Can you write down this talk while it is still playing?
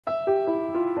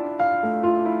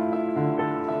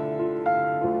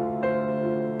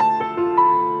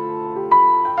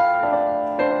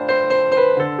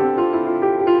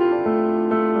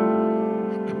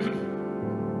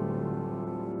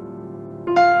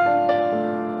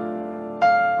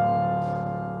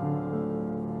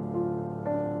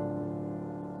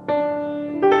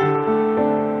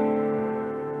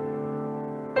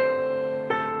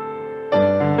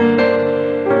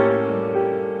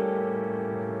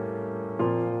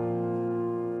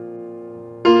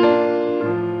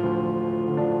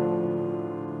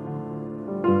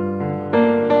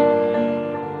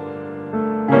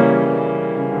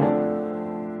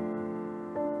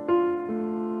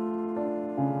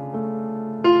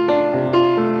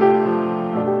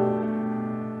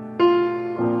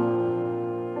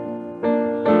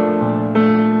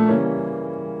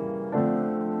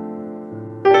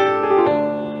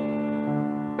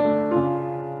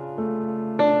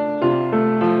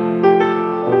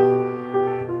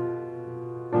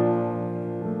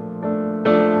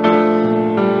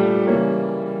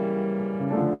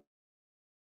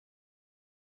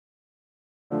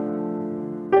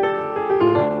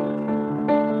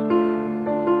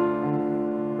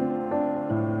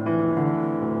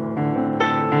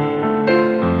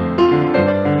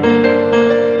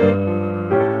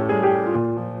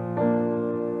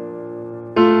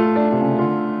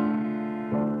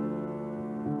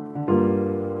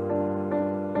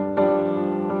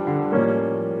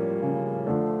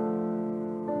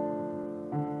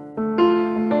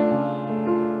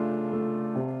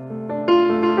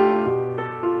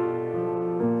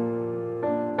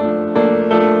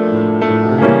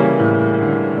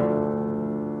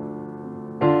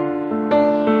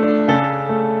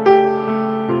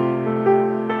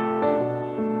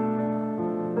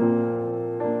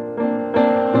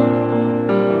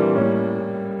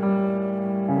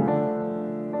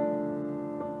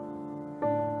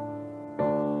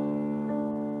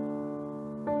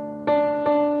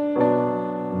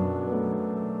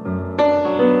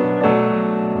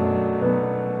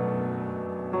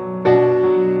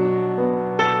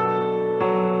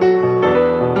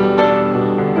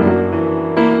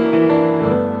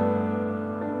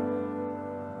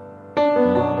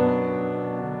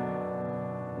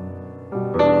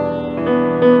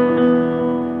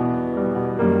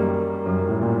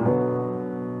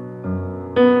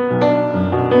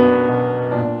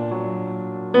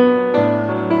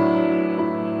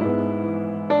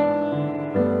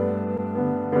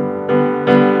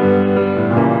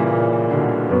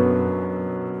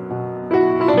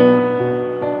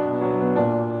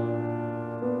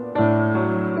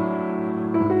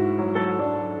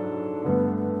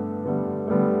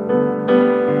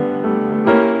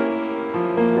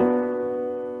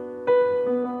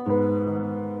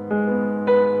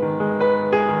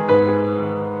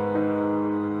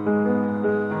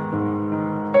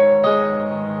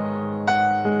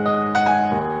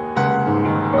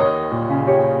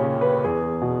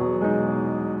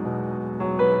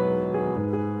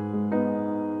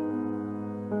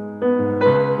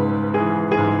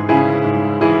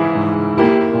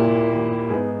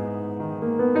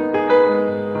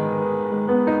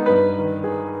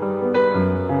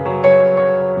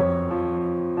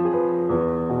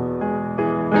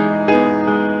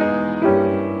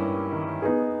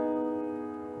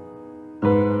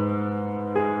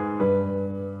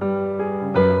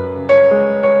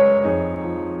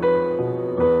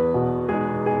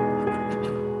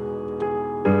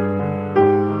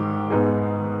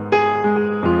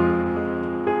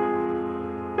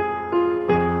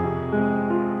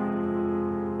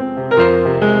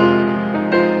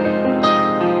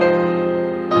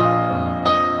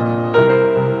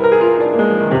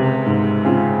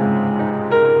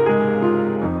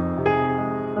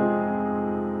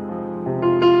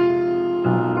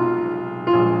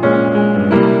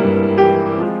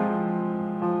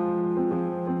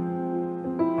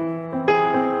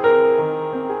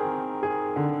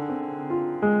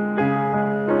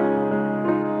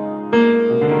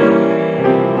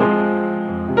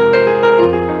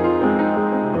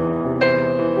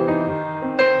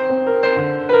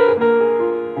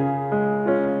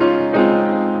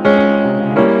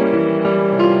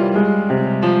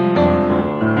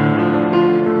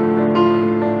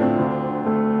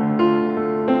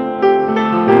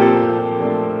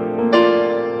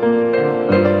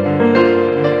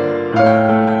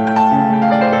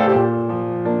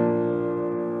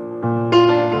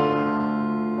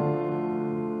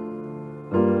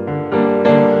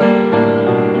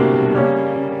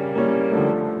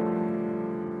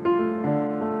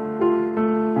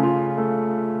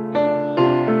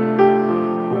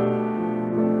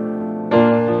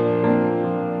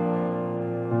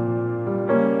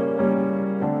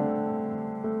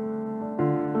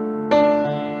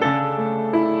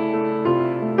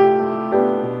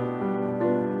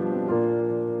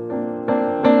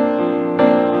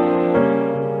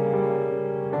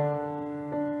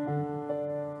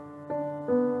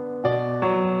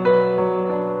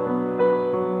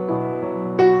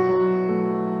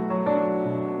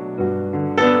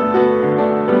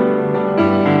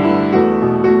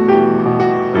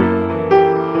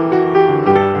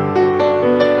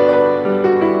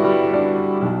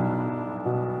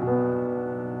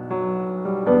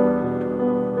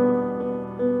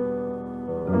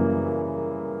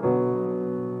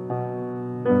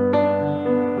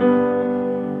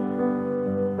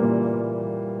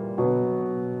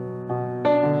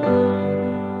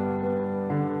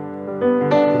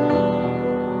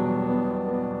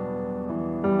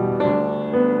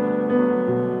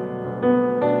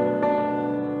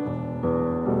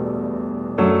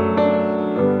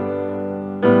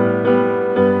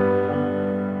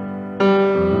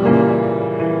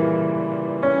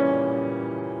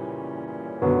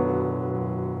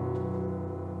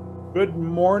Good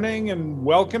morning and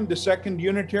welcome to Second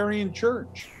Unitarian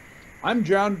Church. I'm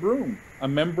John Broom, a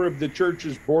member of the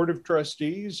church's Board of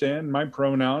Trustees, and my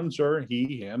pronouns are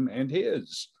he, him, and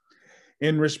his.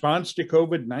 In response to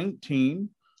COVID-19,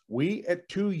 we at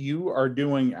 2U are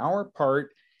doing our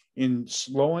part in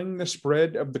slowing the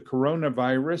spread of the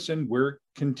coronavirus, and we're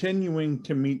continuing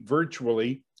to meet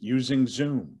virtually using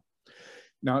Zoom.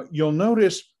 Now, you'll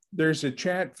notice there's a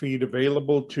chat feed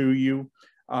available to you.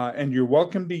 And you're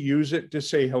welcome to use it to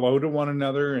say hello to one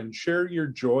another and share your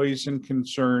joys and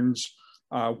concerns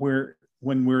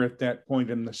when we're at that point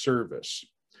in the service.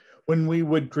 When we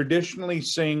would traditionally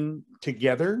sing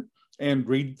together and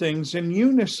read things in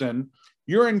unison,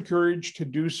 you're encouraged to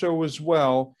do so as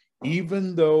well,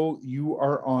 even though you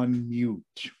are on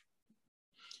mute.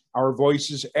 Our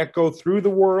voices echo through the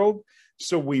world,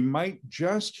 so we might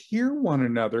just hear one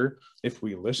another if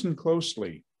we listen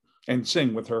closely and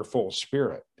sing with our full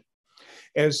spirit.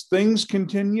 As things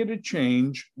continue to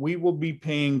change, we will be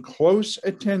paying close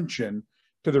attention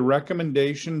to the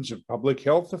recommendations of public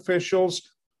health officials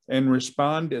and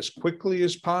respond as quickly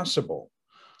as possible.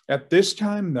 At this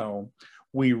time, though,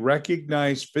 we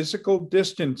recognize physical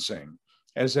distancing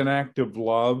as an act of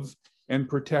love and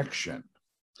protection.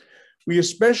 We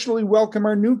especially welcome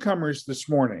our newcomers this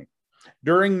morning.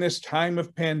 During this time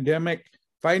of pandemic,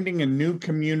 finding a new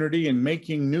community and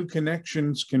making new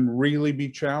connections can really be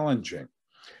challenging.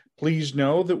 Please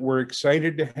know that we're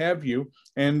excited to have you,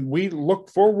 and we look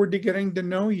forward to getting to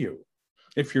know you.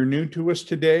 If you're new to us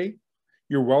today,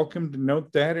 you're welcome to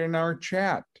note that in our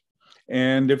chat.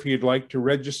 And if you'd like to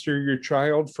register your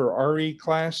child for RE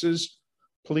classes,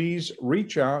 please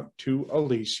reach out to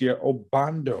Alicia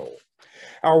Obando.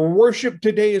 Our worship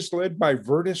today is led by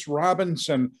Verdis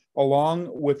Robinson,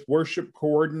 along with worship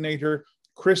coordinator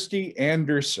Christy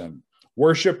Anderson,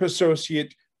 worship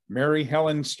associate Mary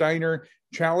Helen Steiner,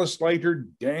 chalice lighter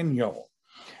Daniel.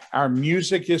 Our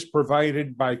music is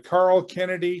provided by Carl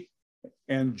Kennedy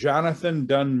and Jonathan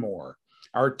Dunmore.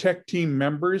 Our tech team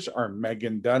members are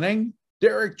Megan Dunning,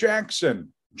 Derek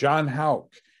Jackson, John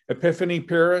Hauk, Epiphany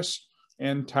Paris,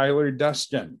 and Tyler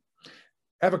Dustin.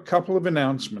 I have a couple of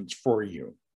announcements for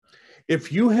you.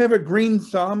 If you have a green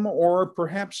thumb or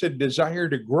perhaps a desire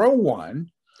to grow one,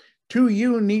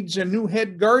 2U needs a new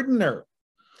head gardener.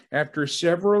 After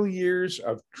several years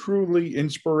of truly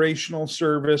inspirational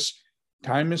service,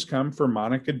 time has come for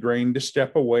Monica Drain to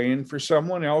step away and for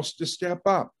someone else to step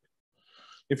up.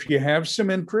 If you have some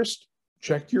interest,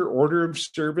 check your order of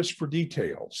service for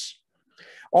details.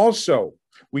 Also,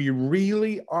 we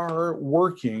really are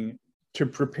working to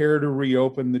prepare to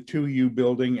reopen the 2U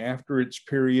building after its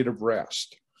period of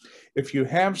rest. If you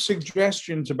have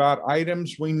suggestions about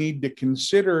items we need to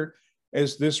consider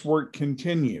as this work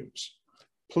continues,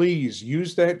 please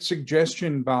use that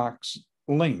suggestion box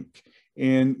link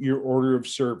in your order of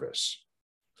service.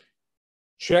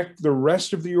 Check the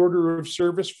rest of the order of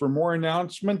service for more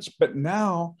announcements, but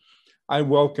now I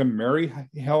welcome Mary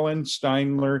Helen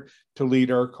Steinler to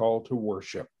lead our call to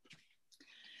worship.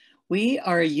 We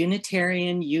are a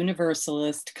Unitarian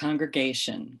Universalist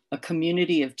congregation, a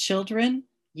community of children,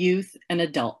 youth, and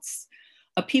adults,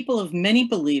 a people of many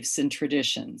beliefs and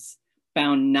traditions,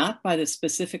 bound not by the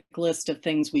specific list of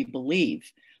things we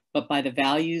believe, but by the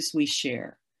values we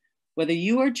share. Whether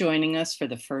you are joining us for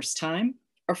the first time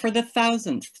or for the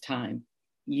 1000th time,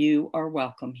 you are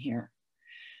welcome here.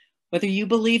 Whether you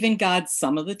believe in God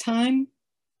some of the time,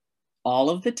 all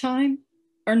of the time,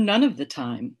 or none of the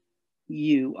time,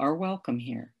 you are welcome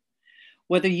here.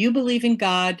 Whether you believe in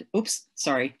God,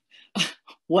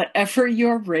 whatever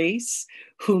your race,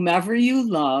 whomever you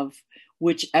love,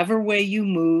 whichever way you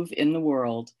move in the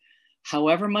world,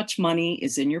 however much money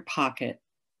is in your pocket,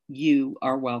 you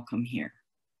are welcome here.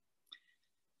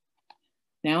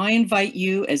 Now I invite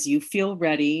you, as you feel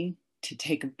ready, to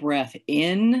take a breath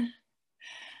in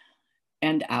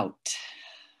and out.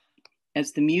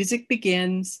 As the music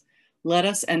begins, let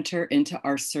us enter into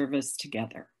our service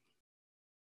together.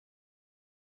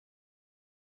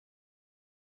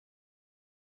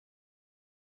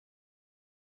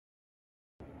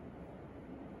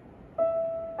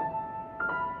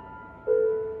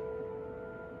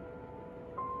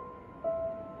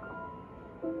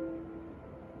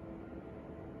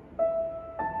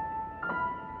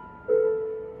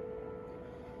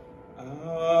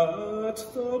 At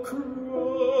the cry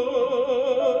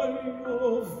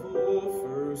of the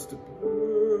first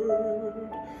bird,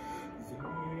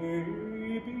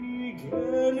 they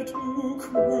began to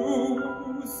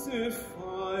crucify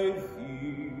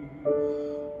thee,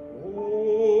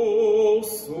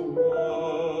 also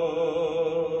one.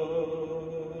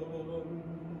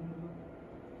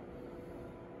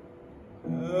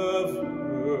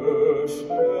 never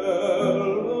shall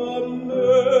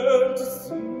lament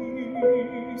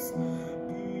cease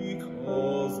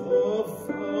because of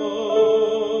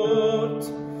that.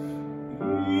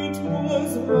 It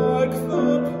was like the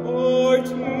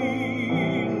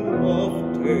parting of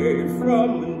day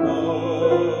from night.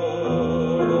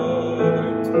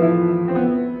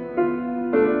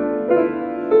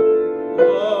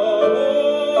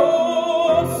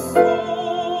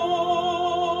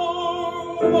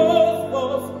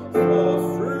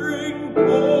 Suffering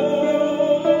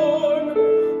born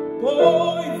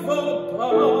by the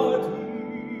body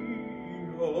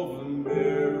of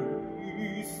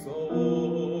Mary's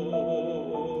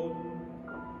Son,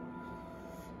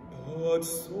 but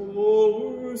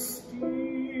sore still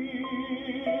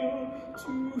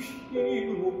to him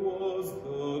was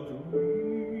the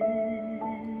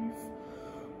grief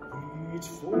which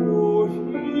for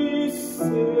his sake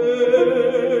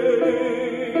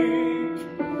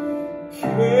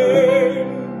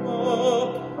came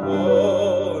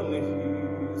upon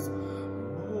his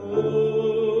mother.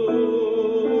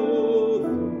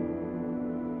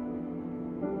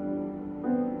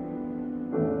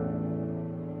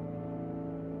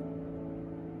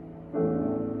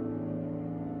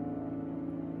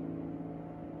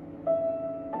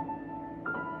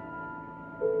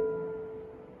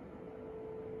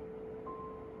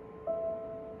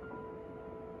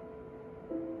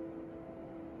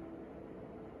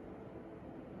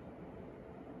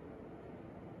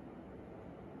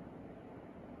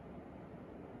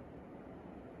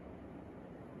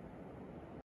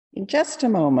 In just a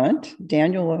moment,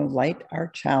 Daniel will light our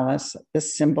chalice, the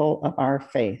symbol of our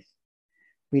faith.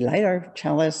 We light our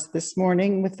chalice this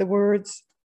morning with the words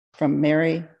from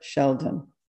Mary Sheldon.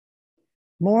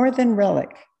 More than relic,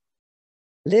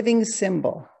 living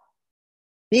symbol,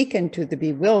 beacon to the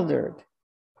bewildered,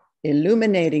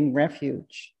 illuminating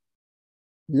refuge,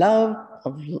 light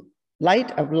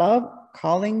of love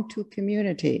calling to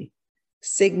community,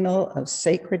 signal of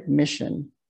sacred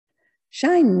mission.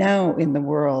 Shine now in the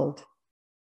world.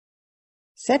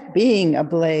 Set being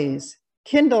ablaze,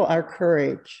 kindle our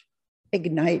courage,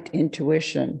 ignite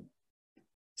intuition,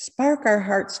 spark our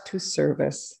hearts to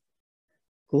service,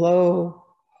 glow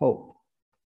hope.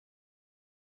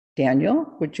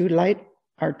 Daniel, would you light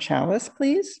our chalice,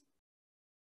 please?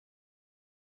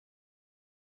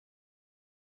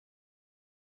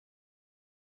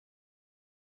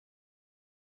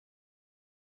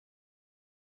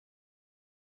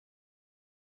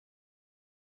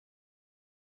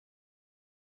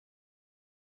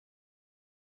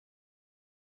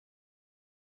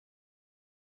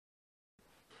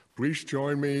 Please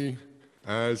join me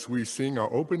as we sing our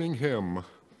opening hymn,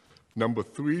 number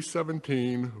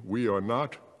 317, We Are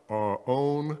Not Our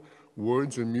Own.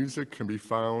 Words and music can be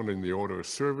found in the order of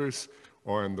service,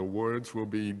 and the words will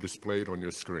be displayed on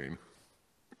your screen.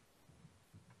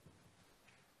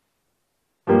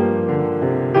 We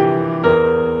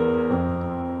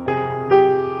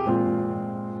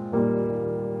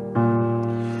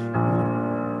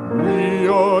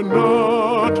are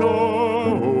not our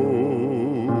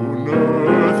own,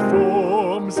 earth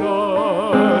forms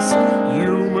us,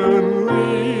 human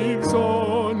leaves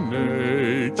on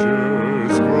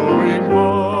nature's growing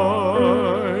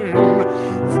vine,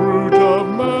 fruit of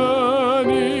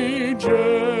many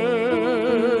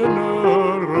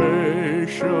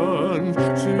generations,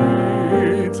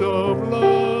 seeds of life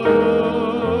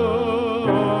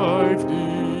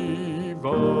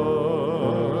divine.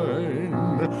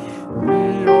 We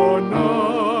are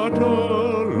not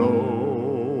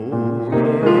alone,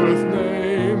 earth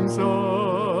names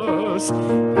us,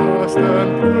 past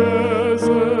and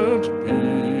present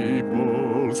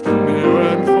peoples, near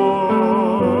and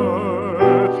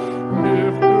far,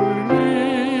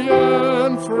 neighborly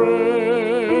and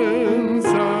friends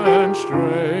and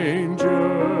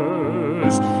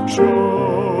strangers,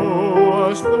 show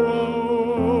us the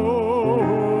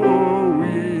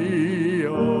we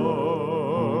are.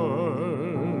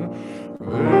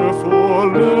 Therefore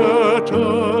let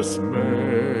us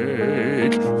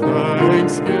make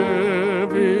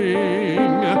thanksgiving,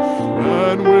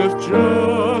 and with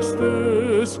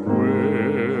justice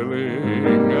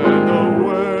willing and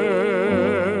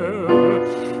aware,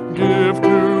 give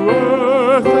to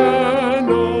earth and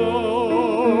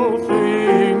all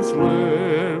things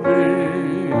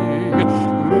living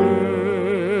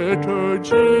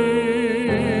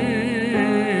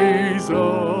liturgies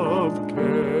of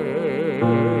care.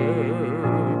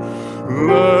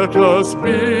 Let us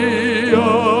be a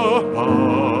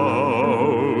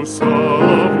house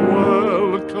of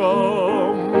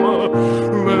welcome,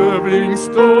 living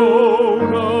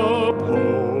stone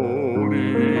uphold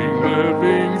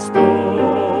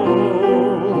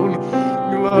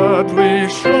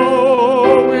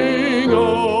showing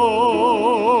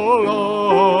all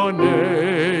our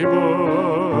neighbors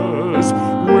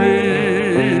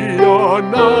we are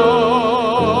not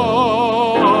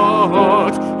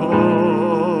alone.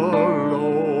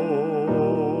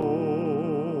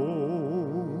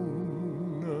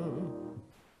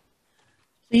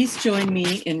 Please join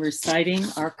me in reciting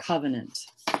our covenant.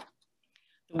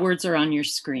 The words are on your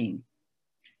screen.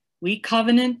 We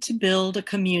covenant to build a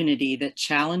community that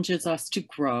challenges us to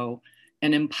grow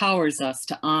and empowers us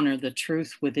to honor the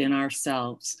truth within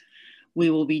ourselves. We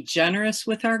will be generous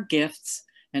with our gifts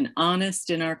and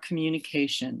honest in our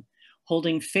communication,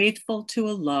 holding faithful to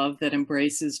a love that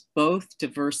embraces both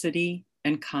diversity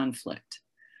and conflict.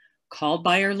 Called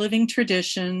by our living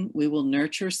tradition, we will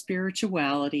nurture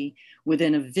spirituality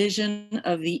within a vision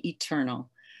of the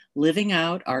eternal, living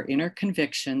out our inner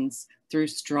convictions through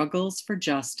struggles for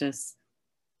justice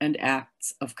and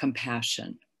acts of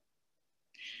compassion.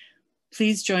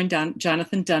 Please join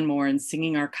Jonathan Dunmore in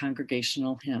singing our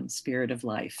congregational hymn, Spirit of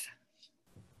Life.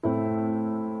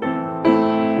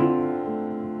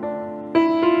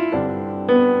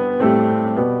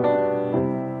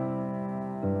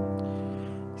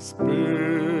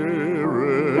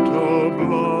 Spirit of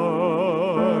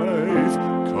life,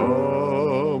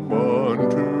 come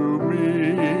unto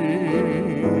me,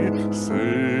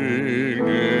 sing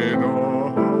in our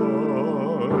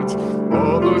hearts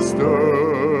of the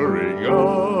stirring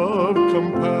of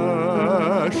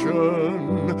compassion,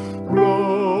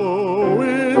 blow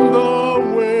in the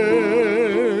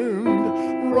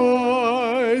wind,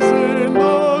 rise in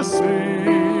the sea,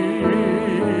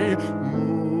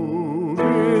 move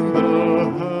in the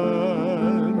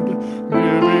hand,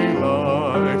 giving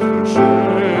life the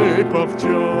shape of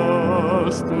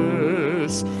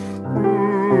justice.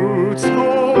 Roots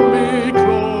hold me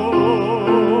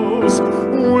close,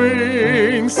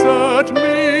 wings set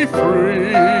me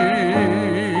free.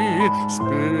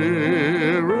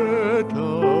 Spirit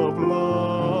of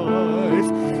life,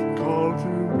 call to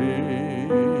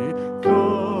me,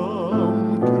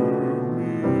 come to me.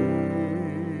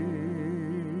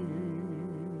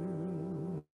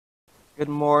 Good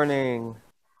morning.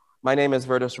 My name is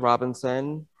Verdis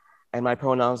Robinson, and my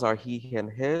pronouns are he, him,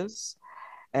 his.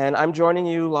 And I'm joining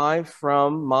you live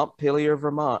from Montpelier,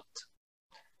 Vermont.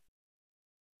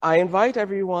 I invite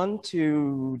everyone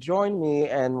to join me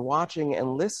in watching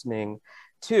and listening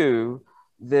to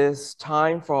this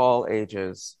Time for All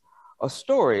Ages, a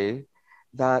story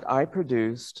that I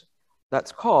produced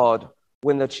that's called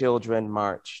When the Children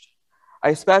Marched. I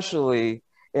especially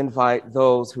invite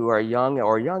those who are young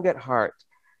or young at heart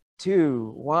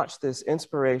to watch this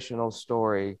inspirational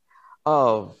story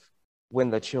of When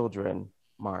the Children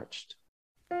Marched.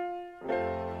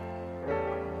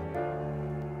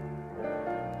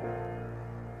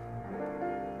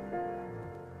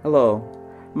 Hello,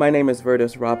 my name is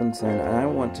Verdis Robinson, and I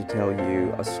want to tell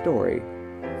you a story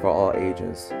for all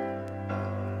ages.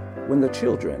 When the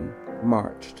Children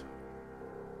Marched.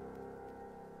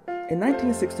 In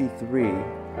 1963,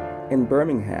 in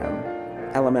Birmingham,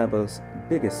 Alabama's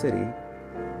biggest city,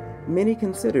 many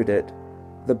considered it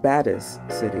the baddest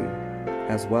city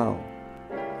as well.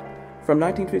 From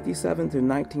 1957 to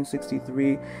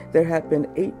 1963, there had been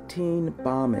 18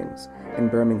 bombings in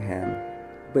Birmingham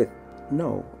with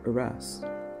no arrests.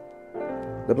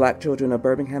 The black children of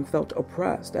Birmingham felt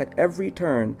oppressed at every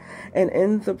turn, and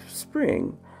in the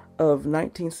spring of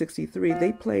 1963,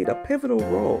 they played a pivotal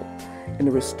role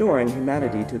in restoring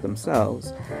humanity to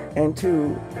themselves and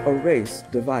to a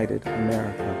race-divided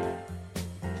America.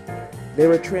 They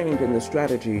were trained in the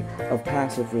strategy of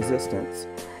passive resistance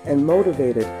and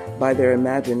motivated by their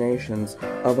imaginations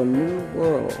of a new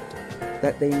world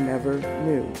that they never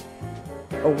knew,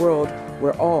 a world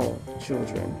where all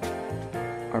children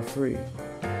are free.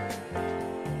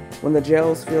 When the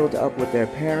jails filled up with their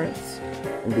parents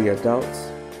and the adults,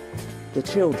 the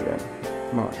children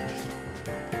marched.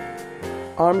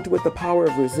 Armed with the power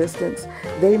of resistance,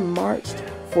 they marched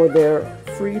for their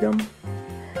freedom,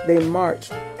 they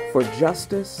marched for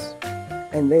justice,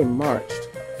 and they marched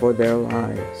for their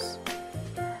lives.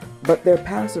 But their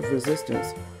passive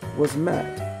resistance was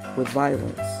met with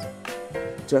violence,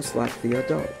 just like the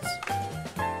adults.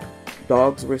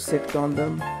 Dogs were sicked on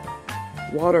them,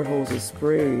 water hoses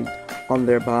sprayed on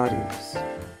their bodies.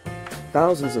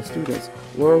 Thousands of students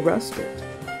were arrested.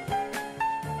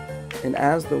 And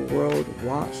as the world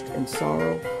watched in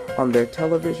sorrow on their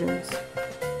televisions,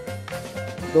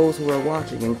 those who were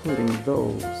watching, including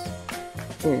those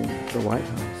in the White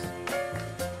House,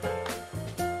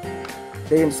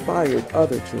 they inspired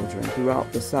other children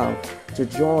throughout the South to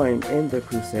join in the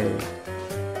crusade.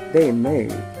 They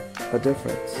made a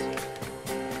difference.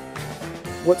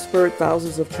 What spurred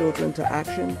thousands of children to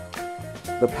action?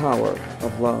 The power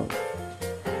of love.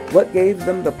 What gave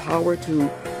them the power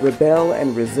to rebel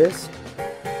and resist?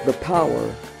 The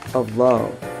power of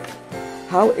love.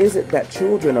 How is it that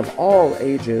children of all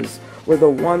ages were the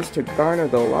ones to garner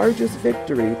the largest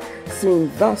victory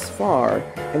seen thus far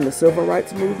in the civil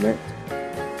rights movement?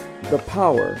 The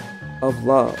power of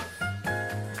love.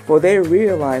 For they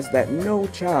realized that no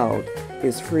child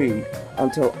is free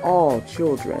until all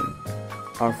children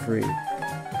are free.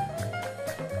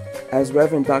 As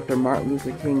Reverend Dr. Martin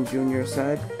Luther King Jr.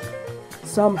 said,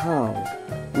 somehow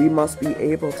we must be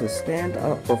able to stand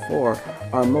up before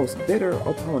our most bitter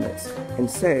opponents and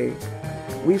say,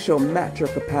 we shall match your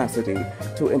capacity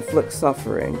to inflict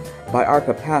suffering by our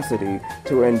capacity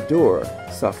to endure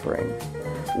suffering.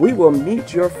 We will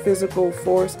meet your physical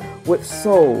force with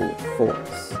soul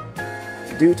force.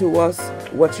 Do to us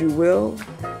what you will,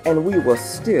 and we will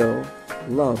still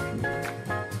love you.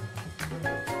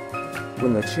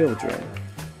 When the children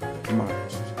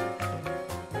marched.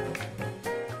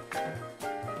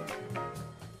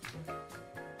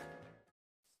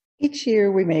 Each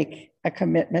year we make a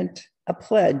commitment, a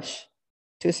pledge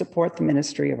to support the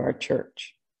ministry of our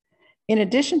church. In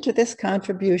addition to this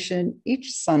contribution,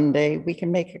 each Sunday we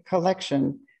can make a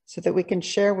collection so that we can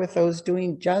share with those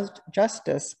doing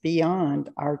justice beyond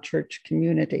our church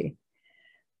community.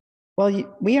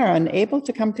 While we are unable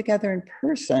to come together in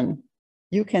person,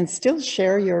 you can still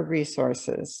share your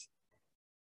resources.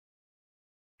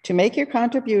 To make your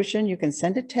contribution, you can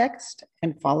send a text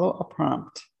and follow a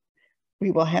prompt.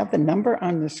 We will have the number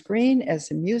on the screen as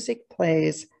the music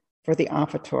plays for the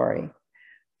offertory.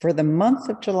 For the month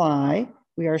of July,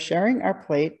 we are sharing our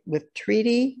plate with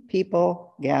Treaty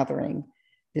People Gathering.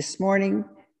 This morning,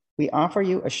 we offer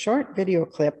you a short video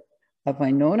clip of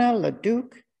Winona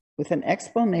LaDuke with an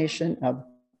explanation of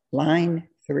line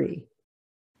 3.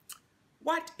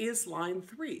 What is line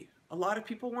 3? A lot of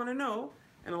people want to know,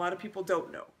 and a lot of people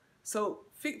don't know. So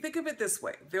think of it this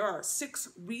way. There are 6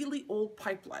 really old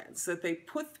pipelines that they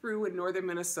put through in northern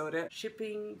Minnesota,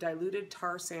 shipping diluted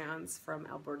tar sands from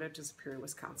Alberta to Superior,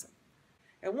 Wisconsin.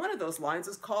 And one of those lines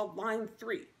is called line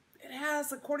 3. It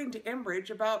has, according to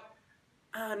Enbridge, about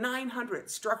 900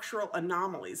 structural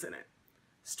anomalies in it.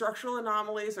 Structural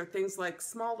anomalies are things like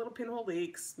small little pinhole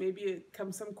leaks, maybe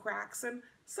some cracks, and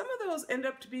some of those end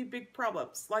up to be big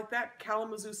problems, like that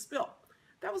Kalamazoo spill.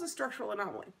 That was a structural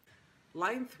anomaly.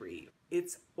 Line 3,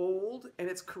 it's old and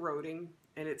it's corroding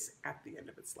and it's at the end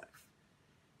of its life.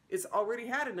 It's already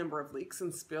had a number of leaks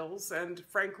and spills, and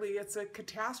frankly, it's a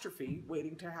catastrophe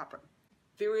waiting to happen.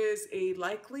 There is a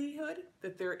likelihood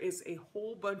that there is a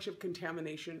whole bunch of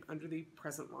contamination under the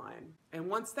present line. And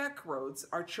once that corrodes,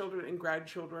 our children and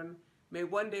grandchildren may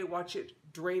one day watch it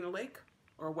drain a lake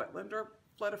or a wetland or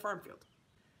flood a farm field.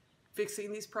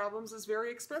 Fixing these problems is very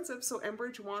expensive, so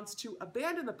Enbridge wants to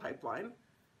abandon the pipeline,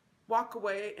 walk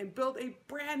away, and build a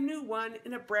brand new one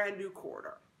in a brand new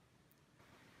corridor.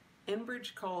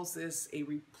 Enbridge calls this a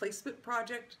replacement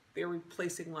project. They're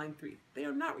replacing line 3. They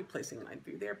are not replacing line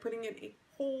 3. They are putting in a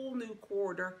whole new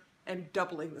corridor and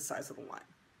doubling the size of the line.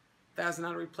 That is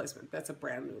not a replacement. That's a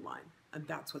brand new line, and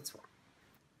that's what's wrong.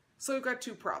 So we've got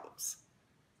 2 problems.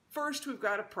 First, we've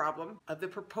got a problem of the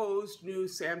proposed new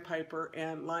Sandpiper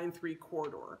and line 3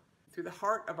 corridor through the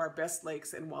heart of our best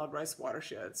lakes and wild rice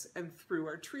watersheds and through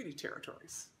our treaty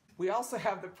territories. We also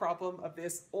have the problem of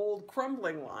this old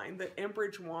crumbling line that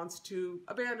Enbridge wants to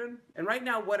abandon. And right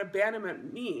now what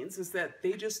abandonment means is that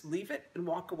they just leave it and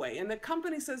walk away. And the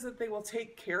company says that they will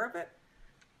take care of it,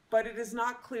 but it is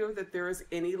not clear that there is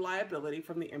any liability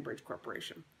from the Enbridge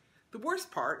Corporation. The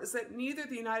worst part is that neither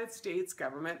the United States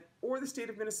government or the state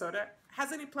of Minnesota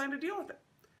has any plan to deal with it.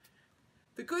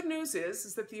 The good news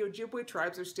is that the Ojibwe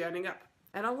tribes are standing up,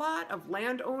 and a lot of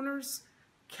landowners,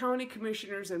 county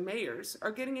commissioners, and mayors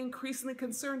are getting increasingly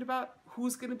concerned about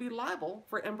who's going to be liable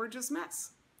for Enbridge's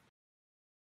mess.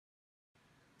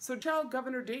 So tell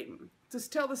Governor Dayton to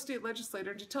tell the state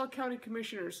legislator to tell county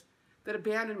commissioners that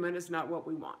abandonment is not what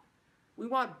we want. We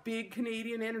want big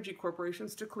Canadian energy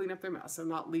corporations to clean up their mess and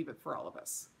not leave it for all of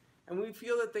us. And we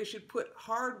feel that they should put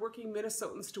hard-working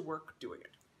Minnesotans to work doing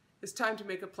it. It's time to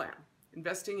make a plan,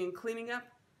 investing in cleaning up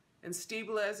and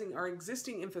stabilizing our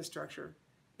existing infrastructure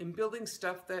and building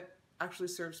stuff that actually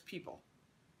serves people.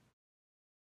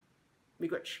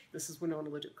 Miigwech, this is Winona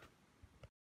LaDuke.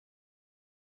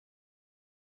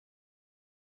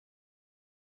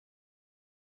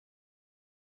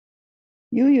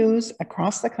 UUs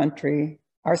across the country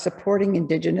are supporting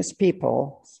Indigenous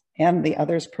peoples and the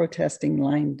others protesting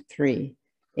Line 3,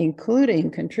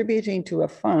 including contributing to a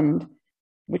fund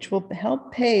which will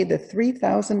help pay the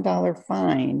 $3,000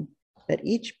 fine that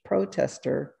each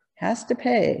protester has to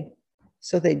pay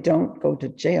so they don't go to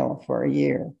jail for a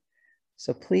year.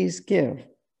 So please give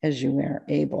as you are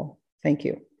able. Thank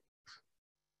you.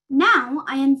 Now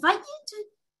I invite you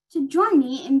to join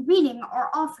me in reading our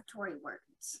offertory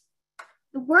words.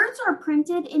 The words are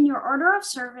printed in your order of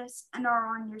service and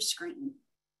are on your screen.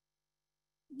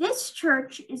 This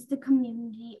church is the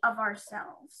community of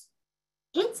ourselves.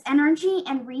 Its energy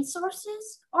and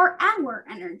resources are our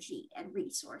energy and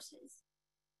resources.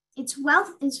 Its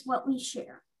wealth is what we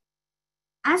share.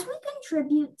 As we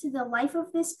contribute to the life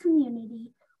of this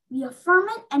community, we affirm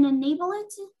it and enable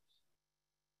its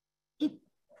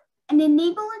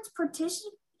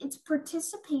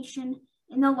participation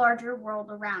in the larger world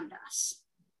around us.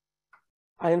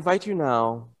 I invite you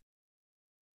now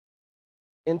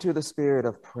into the spirit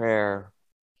of prayer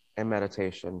and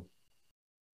meditation.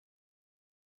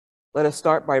 Let us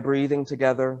start by breathing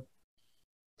together.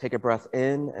 Take a breath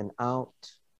in and out.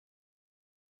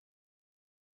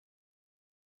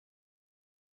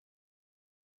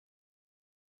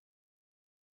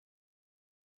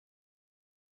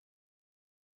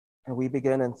 And we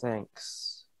begin in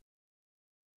thanks.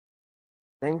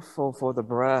 Thankful for the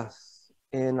breath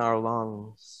in our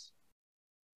lungs,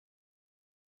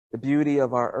 the beauty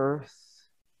of our earth,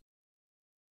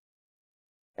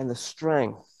 and the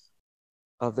strength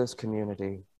of this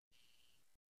community.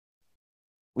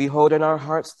 We hold in our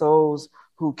hearts those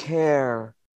who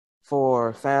care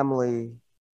for family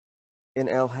in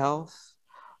ill health,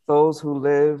 those who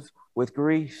live with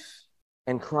grief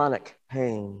and chronic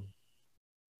pain,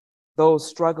 those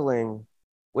struggling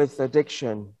with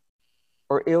addiction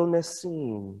or illness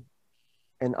seen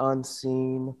and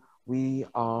unseen. We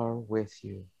are with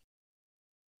you.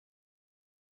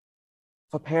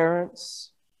 For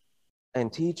parents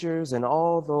and teachers and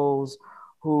all those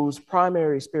whose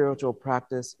primary spiritual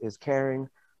practice is caring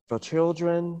for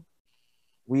children,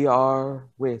 we are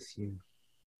with you.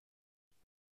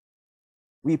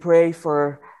 We pray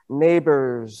for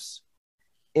neighbors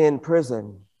in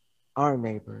prison, our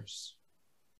neighbors,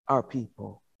 our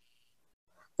people.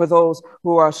 For those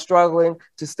who are struggling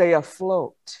to stay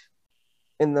afloat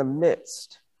in the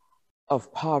midst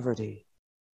of poverty,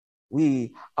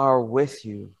 we are with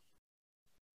you.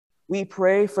 We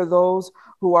pray for those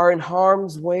who are in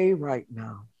harm's way right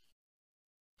now.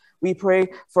 We pray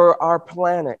for our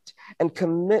planet and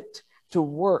commit to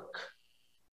work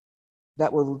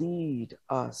that will lead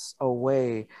us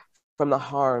away from the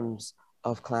harms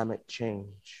of climate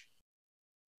change.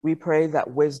 We pray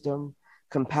that wisdom,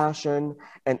 compassion,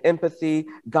 and empathy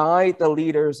guide the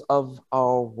leaders of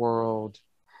our world.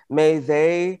 May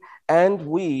they and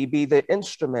we be the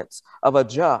instruments of a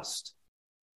just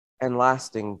and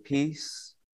lasting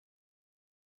peace.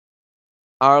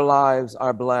 Our lives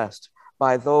are blessed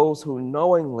by those who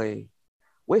knowingly,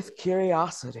 with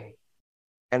curiosity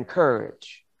and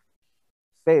courage,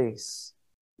 face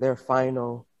their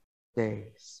final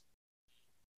days.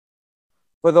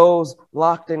 For those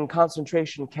locked in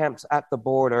concentration camps at the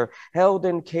border, held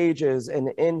in cages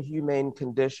in inhumane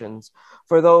conditions,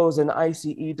 for those in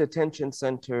ICE detention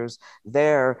centers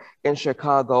there in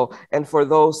Chicago, and for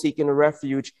those seeking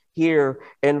refuge here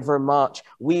in Vermont,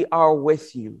 we are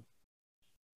with you.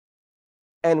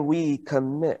 And we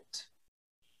commit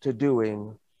to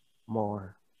doing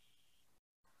more.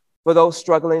 For those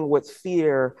struggling with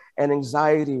fear and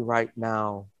anxiety right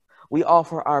now, we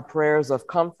offer our prayers of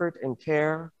comfort and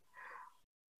care.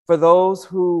 For those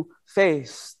who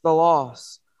face the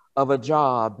loss of a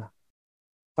job,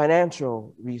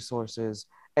 financial resources,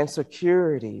 and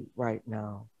security right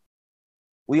now,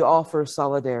 we offer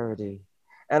solidarity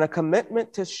and a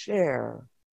commitment to share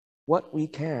what we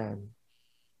can.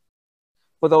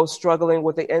 For those struggling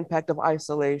with the impact of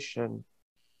isolation,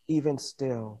 even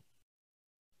still,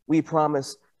 we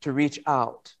promise to reach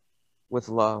out with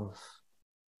love.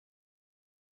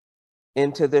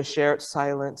 Into this shared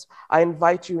silence, I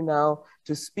invite you now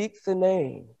to speak the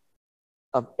name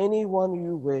of anyone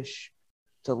you wish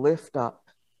to lift up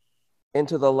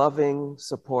into the loving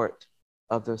support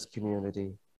of this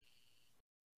community.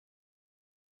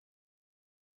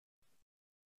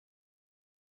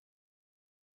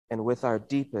 And with our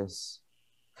deepest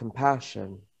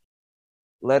compassion,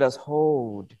 let us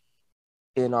hold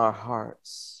in our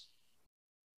hearts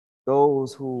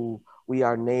those who we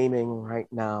are naming right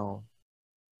now,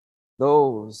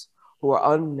 those who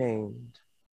are unnamed,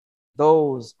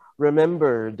 those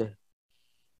remembered,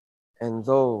 and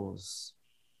those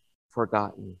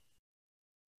forgotten.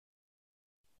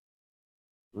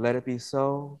 Let it be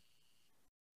so.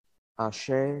 Ashe.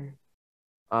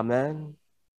 Amen.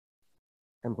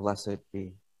 and blessed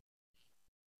be.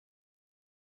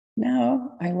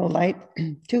 Now I will light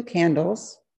 2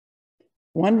 candles,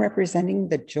 one representing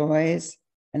the joys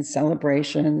and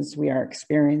celebrations we are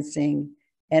experiencing,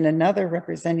 and another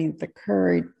representing the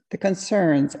courage, the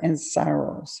concerns and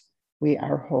sorrows we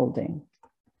are holding.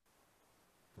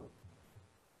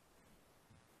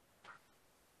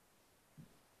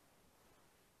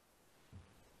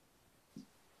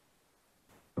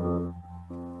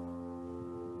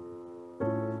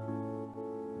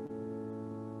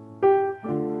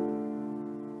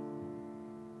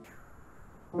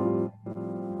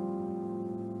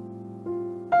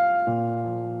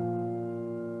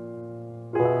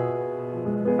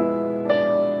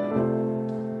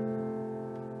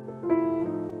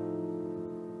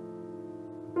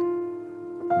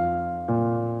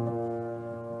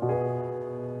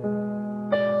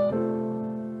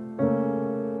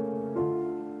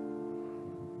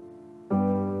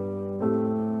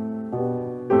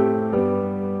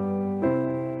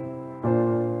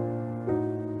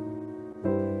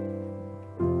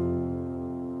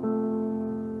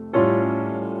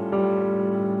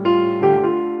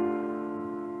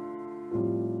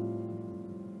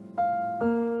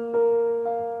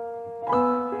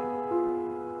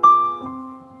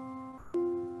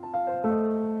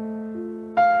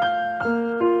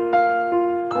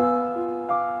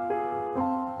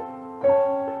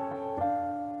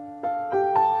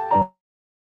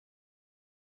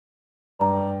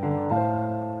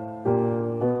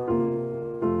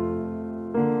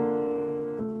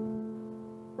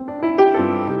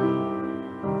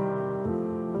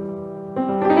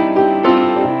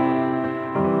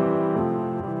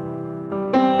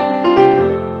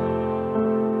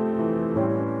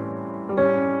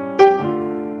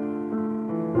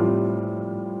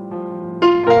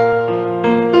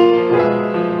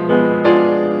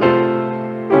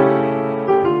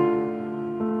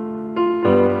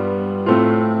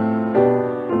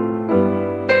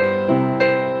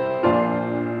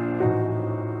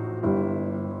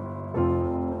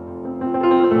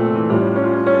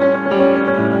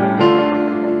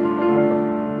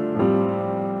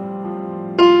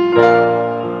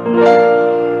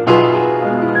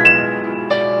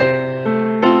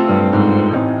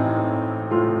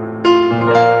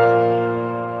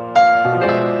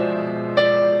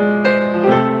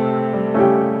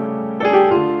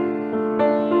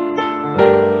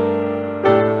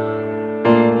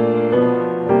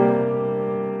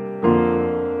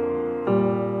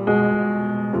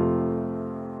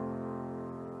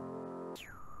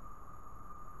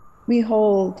 We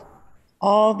hold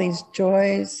all these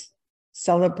joys,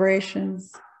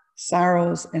 celebrations,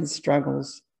 sorrows, and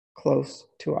struggles close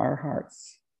to our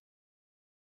hearts.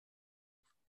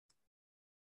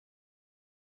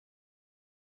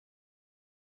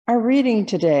 Our reading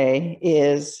today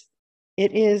is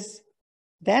 "It Is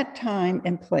That Time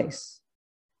and Place"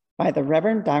 by the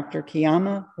Reverend Dr.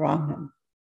 Kiyama Rahman.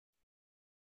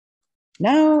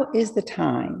 Now is the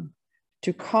time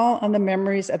to call on the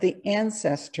memories of the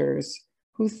ancestors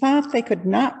who thought they could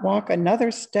not walk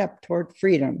another step toward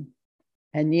freedom,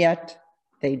 and yet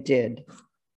they did.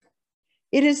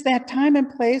 It is that time and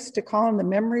place to call on the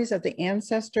memories of the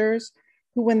ancestors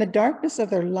who, when the darkness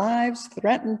of their lives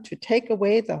threatened to take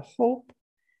away the hope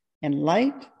and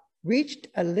light, reached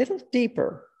a little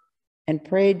deeper and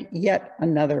prayed yet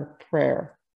another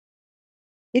prayer.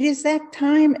 It is that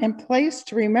time and place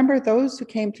to remember those who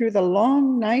came through the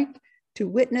long night to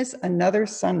witness another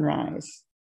sunrise.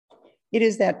 It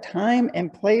is that time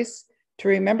and place to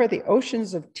remember the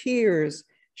oceans of tears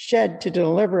shed to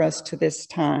deliver us to this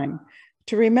time,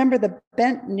 to remember the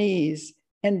bent knees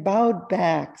and bowed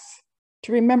backs,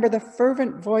 to remember the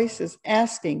fervent voices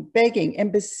asking, begging,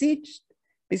 and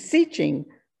beseeching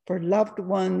for loved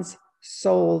ones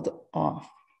sold off.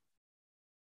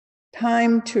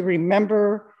 Time to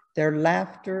remember their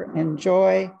laughter and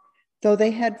joy, though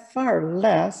they had far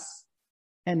less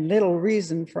and little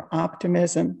reason for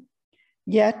optimism,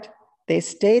 yet they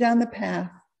stayed on the path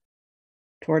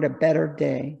toward a better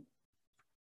day.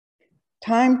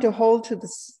 Time to hold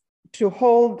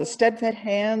the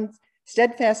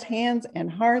steadfast hands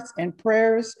and hearts and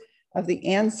prayers of the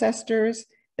ancestors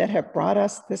that have brought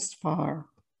us this far.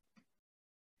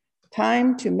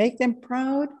 Time to make them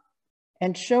proud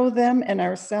and show them and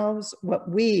ourselves what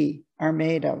we are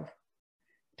made of.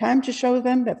 Time to show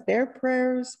them that their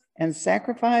prayers and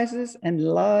sacrifices and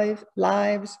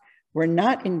lives were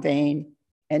not in vain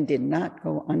and did not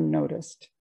go unnoticed,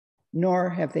 nor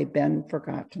have they been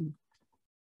forgotten.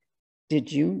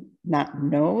 Did you not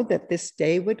know that this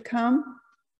day would come?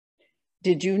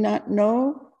 Did you not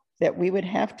know that we would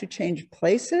have to change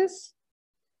places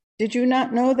Did you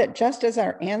not know that just as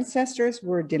our ancestors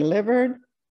were delivered,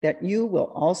 that you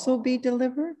will also be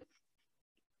delivered?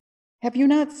 Have you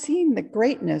not seen the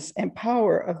greatness and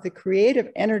power of the creative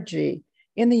energy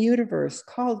in the universe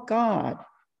called God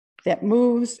that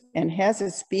moves and has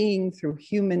its being through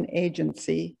human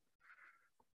agency?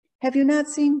 Have you not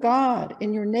seen God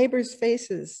in your neighbors'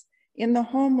 faces, in the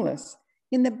homeless,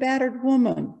 in the battered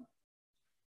woman,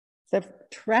 the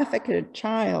trafficked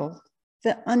child,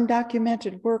 the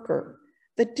undocumented worker,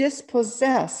 the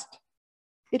dispossessed?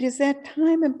 It is that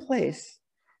time and place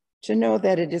to know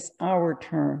that it is our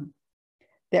turn,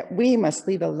 that we must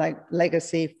leave a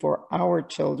legacy for our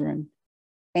children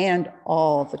and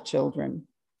all the children.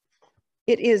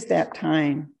 It is that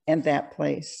time and that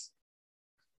place.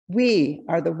 We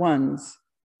are the ones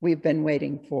we've been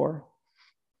waiting for.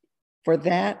 For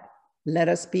that, let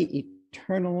us be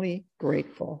eternally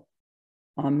grateful.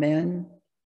 Amen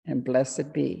and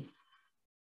blessed be.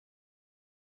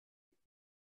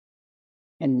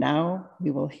 And now we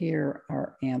will hear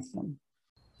our anthem.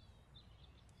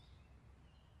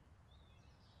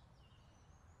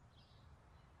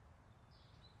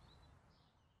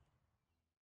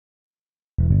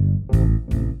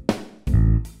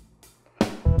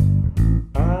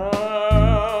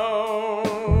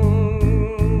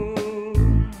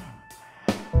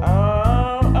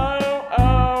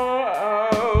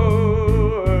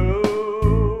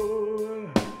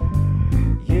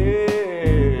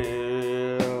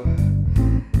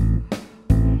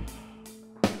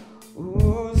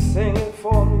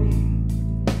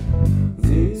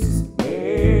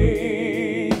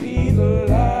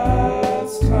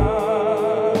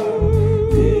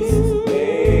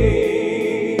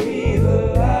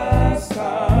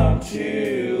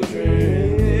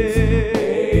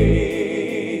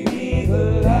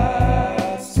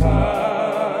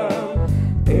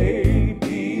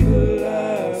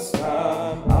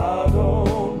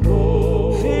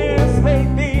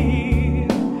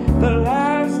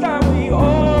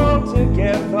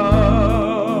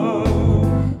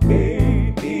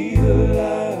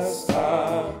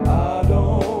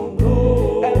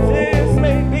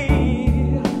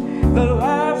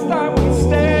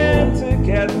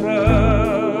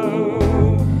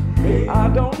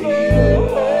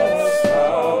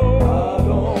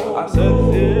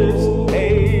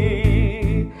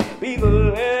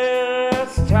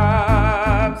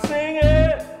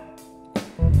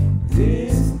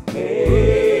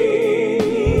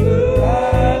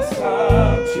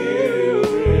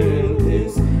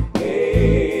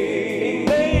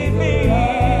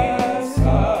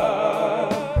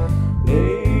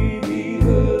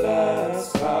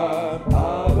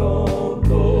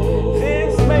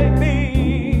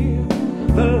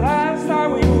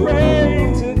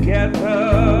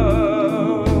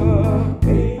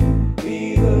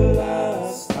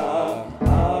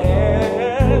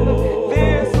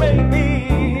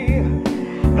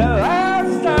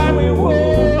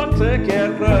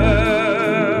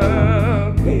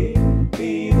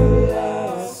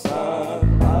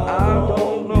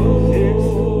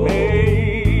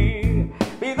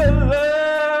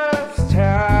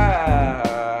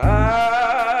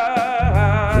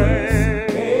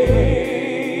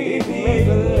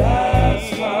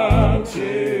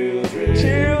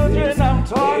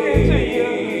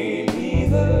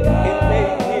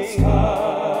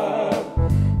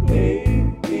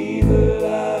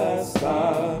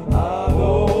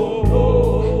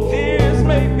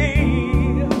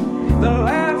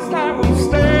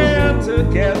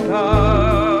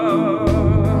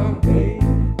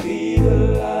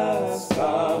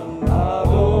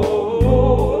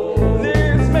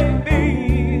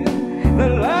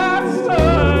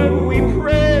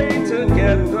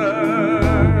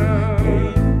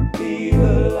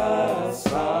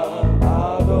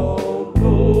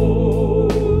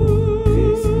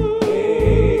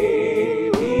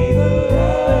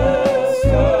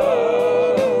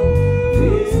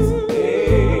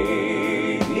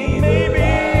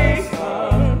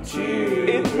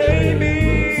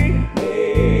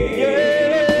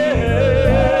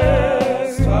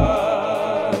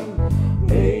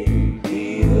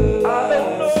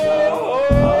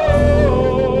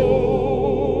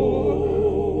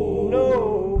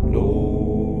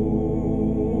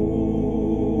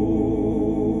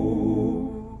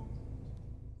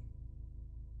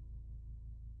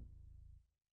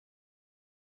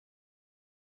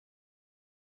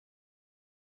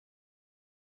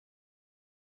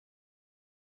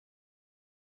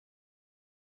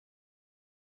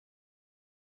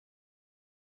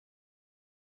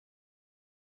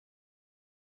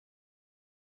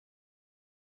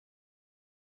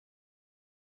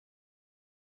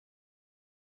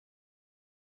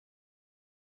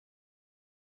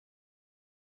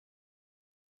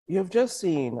 You have just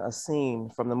seen a scene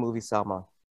from the movie Selma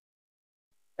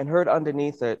and heard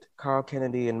underneath it Carl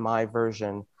Kennedy and my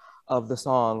version of the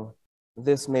song,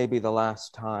 "This May Be the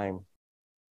Last Time."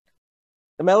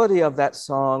 The melody of that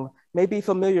song may be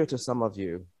familiar to some of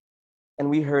you, and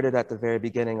we heard it at the very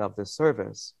beginning of this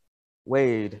service.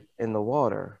 Wade in the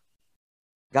water.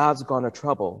 God's gonna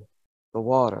trouble the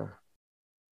water.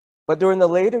 But during the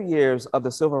later years of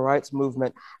the civil rights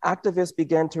movement, activists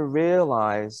began to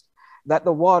realize that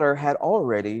the water had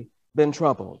already been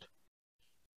troubled.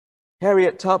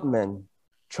 Harriet Tubman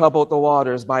troubled the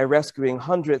waters by rescuing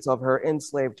hundreds of her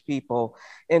enslaved people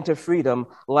into freedom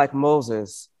like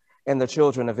Moses and the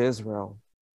children of Israel.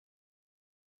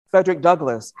 Frederick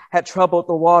Douglass had troubled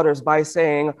the waters by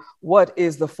saying, "What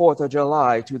is the 4th of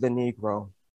July to the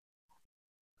Negro?"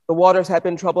 The waters had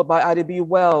been troubled by Ida B.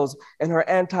 Wells and her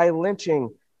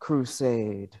anti-lynching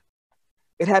crusade.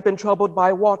 It had been troubled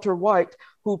by Walter White,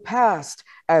 who passed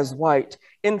as white,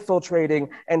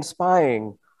 infiltrating and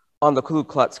spying on the Ku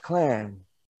Klux Klan.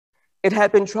 It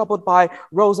had been troubled by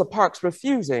Rosa Parks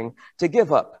refusing to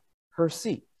give up her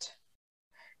seat.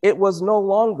 It was no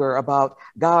longer about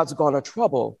God's gonna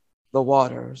trouble the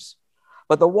waters,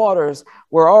 but the waters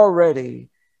were already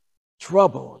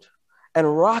troubled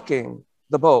and rocking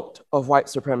the boat of white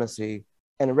supremacy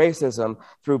and racism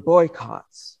through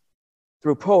boycotts,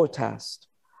 through protest,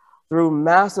 through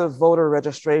massive voter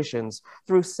registrations,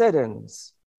 through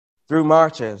sit-ins, through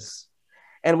marches.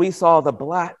 And we saw the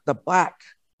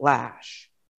backlash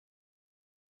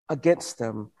against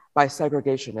them by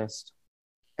segregationists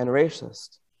and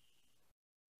racists.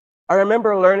 I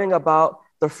remember learning about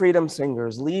the Freedom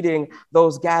Singers leading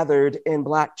those gathered in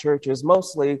Black churches,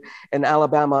 mostly in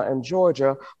Alabama and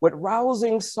Georgia, with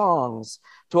rousing songs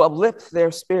to uplift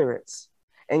their spirits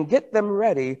and get them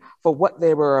ready for what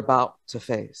they were about to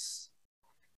face.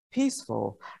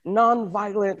 Peaceful,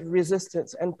 nonviolent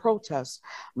resistance and protests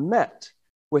met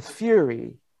with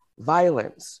fury,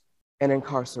 violence, and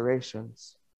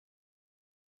incarcerations.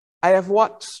 I have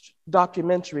watched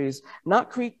documentaries,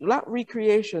 not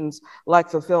recreations like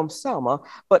the film Selma,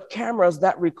 but cameras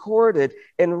that recorded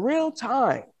in real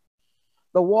time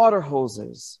the water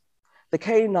hoses, the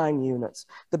K-9 units,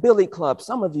 the billy club,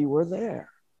 some of you were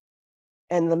there,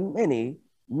 and the many,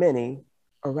 many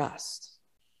arrests.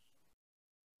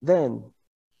 Then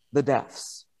the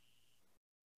deaths.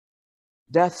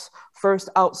 Deaths first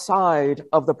outside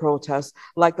of the protests,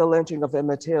 like the lynching of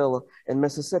Emmett Till in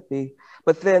Mississippi,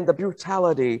 but then the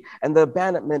brutality and the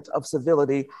abandonment of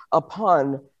civility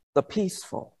upon the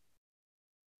peaceful.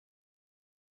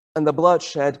 And the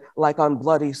bloodshed like on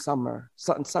Bloody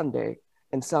Sunday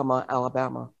in Selma,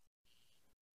 Alabama.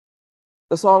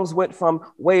 The songs went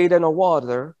from Wade in the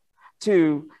Water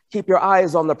to Keep Your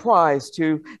Eyes on the Prize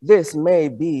to This May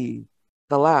Be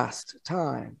the Last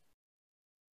Time.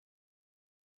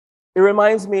 It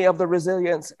reminds me of the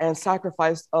resilience and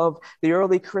sacrifice of the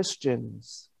early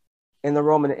Christians in the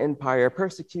Roman Empire,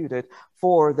 persecuted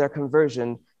for their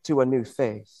conversion to a new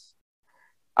faith.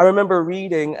 I remember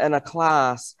reading in a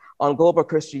class on global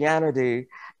Christianity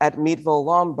at Meadville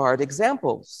Lombard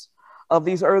examples of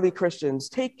these early Christians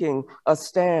taking a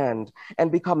stand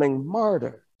and becoming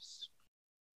martyrs.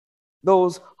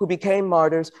 Those who became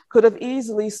martyrs could have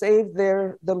easily saved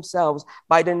themselves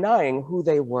by denying who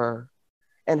they were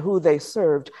and who they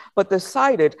served, but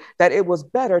decided that it was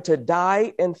better to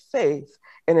die in faith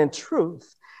and in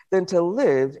truth than to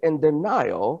live in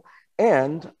denial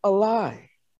and a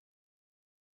lie.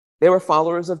 They were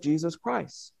followers of Jesus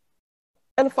Christ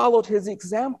and followed his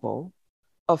example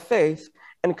of faith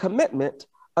and commitment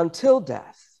until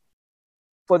death,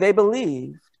 for they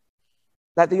believed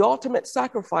that the ultimate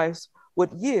sacrifice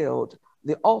would yield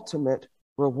the ultimate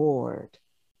reward,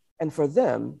 and for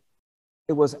them,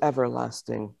 it was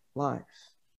everlasting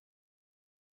life.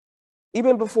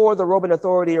 Even before the Roman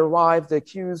authority arrived, the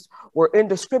accused were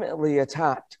indiscriminately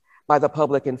attacked by the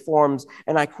public in forms,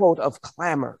 and I quote, of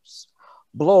clamors,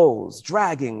 blows,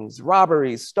 draggings,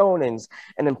 robberies, stonings,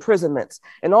 and imprisonments,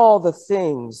 and all the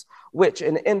things which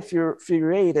an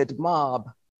infuriated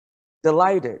mob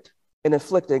delighted in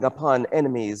inflicting upon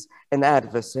enemies and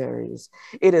adversaries.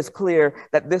 It is clear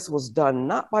that this was done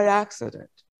not by accident,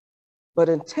 but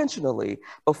intentionally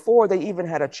before they even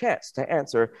had a chance to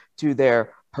answer to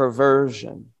their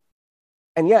perversion.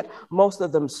 And yet most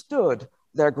of them stood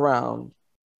their ground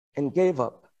and gave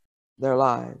up their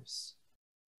lives.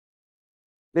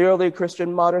 The early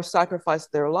Christian martyrs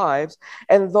sacrificed their lives,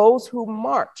 and those who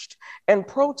marched and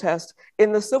protested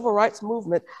in the civil rights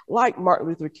movement, like Martin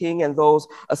Luther King and those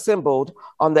assembled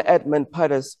on the Edmund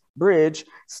Pettus Bridge,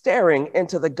 staring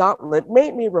into the gauntlet,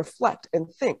 made me reflect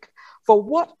and think, for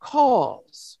what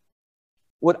cause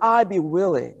would I be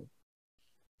willing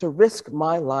to risk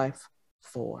my life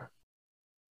for?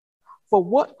 For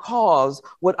what cause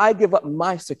would I give up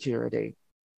my security,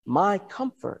 my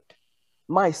comfort,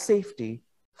 my safety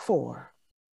for?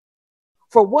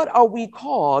 For what are we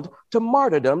called to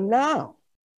martyrdom now,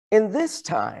 in this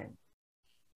time,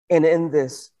 and in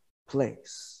this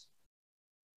place?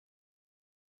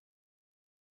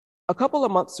 A couple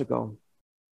of months ago,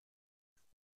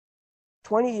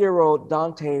 20-year-old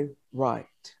Dante Wright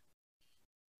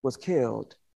was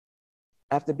killed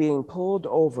after being pulled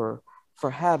over for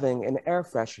having an air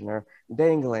freshener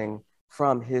dangling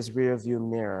from his rearview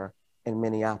mirror in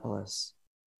Minneapolis,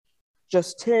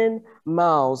 just 10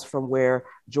 miles from where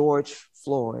George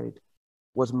Floyd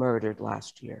was murdered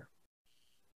last year.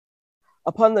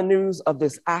 Upon the news of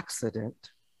this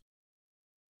accident,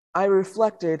 I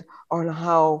reflected on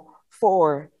how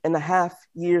 4.5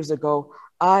 years ago,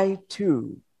 I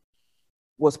too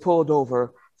was pulled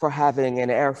over for having an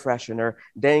air freshener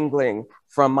dangling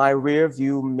from my rear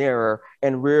view mirror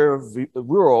in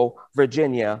rural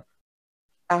Virginia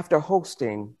after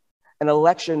hosting an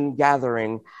election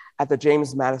gathering at the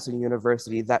James Madison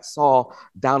University that saw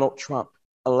Donald Trump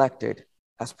elected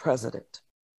as president.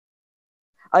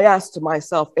 I asked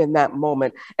myself in that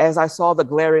moment, as I saw the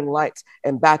glaring lights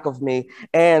in back of me,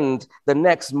 and the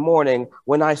next morning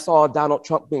when I saw Donald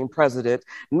Trump being president,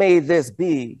 may this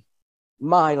be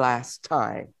my last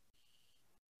time?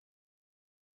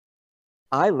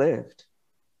 I lived.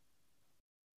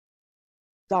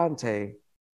 Dante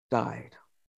died.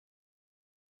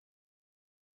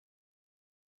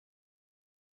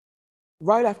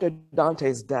 Right after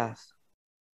Dante's death,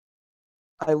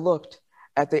 I looked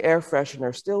at the air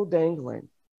freshener still dangling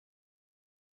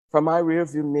from my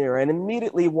rearview mirror and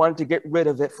immediately wanted to get rid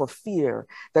of it for fear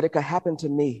that it could happen to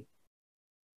me.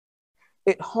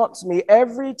 It haunts me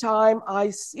every time I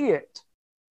see it,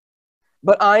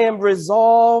 but I am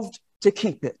resolved to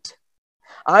keep it.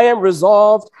 I am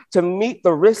resolved to meet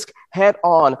the risk head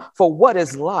on. For what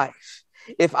is life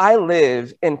if I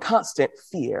live in constant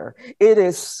fear? It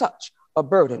is such a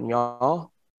burden,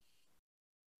 y'all.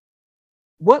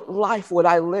 What life would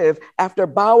I live after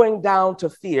bowing down to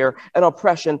fear and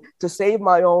oppression to save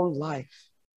my own life?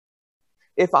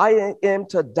 If I am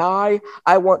to die,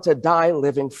 I want to die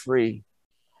living free.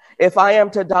 If I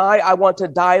am to die, I want to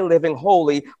die living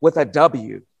holy with a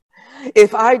W.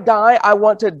 If I die, I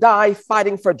want to die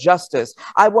fighting for justice.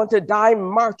 I want to die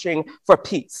marching for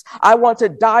peace. I want to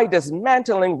die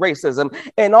dismantling racism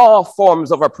and all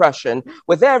forms of oppression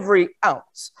with every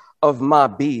ounce of my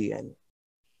being.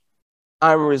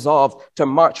 I'm resolved to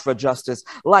march for justice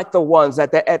like the ones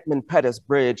at the Edmund Pettus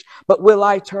Bridge. But will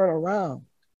I turn around?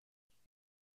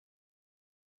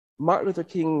 Martin Luther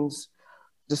King's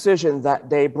decision that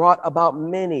day brought about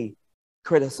many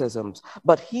criticisms,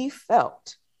 but he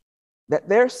felt that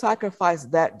their sacrifice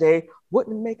that day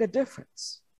wouldn't make a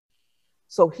difference.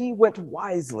 So he went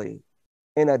wisely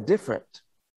in a different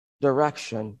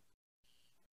direction.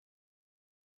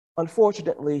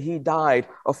 Unfortunately, he died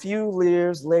a few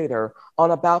years later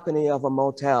on a balcony of a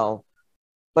motel,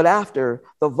 but after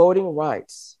the Voting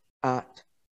Rights Act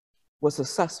was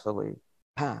successfully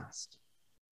passed.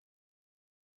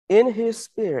 In his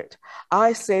spirit,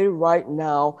 I say right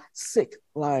now, sick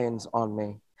lions on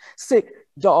me, sick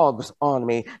dogs on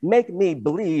me, make me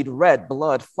bleed red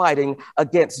blood fighting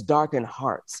against darkened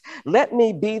hearts. Let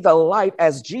me be the light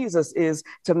as Jesus is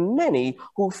to many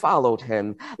who followed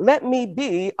him. Let me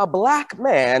be a Black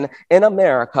man in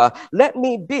America. Let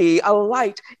me be a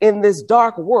light in this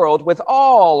dark world with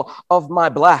all of my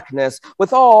Blackness,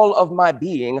 with all of my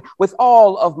being, with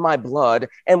all of my blood,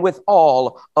 and with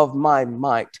all of my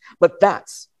might. But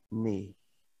that's me.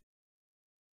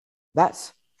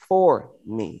 That's for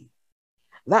me.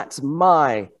 That's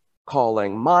my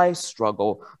calling, my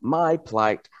struggle, my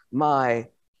plight, my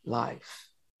life.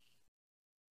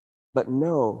 But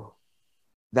know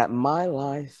that my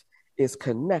life is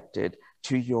connected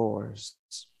to yours.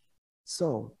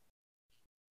 So,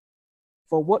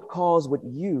 for what cause would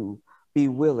you be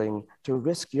willing to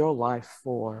risk your life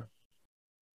for?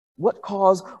 What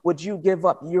cause would you give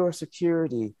up your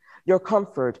security, your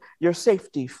comfort, your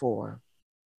safety for?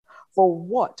 For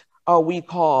what are we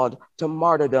called to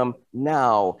martyrdom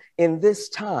now, in this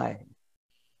time,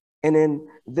 and in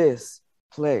this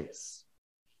place?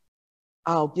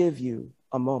 I'll give you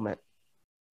a moment.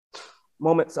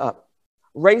 Moment's up.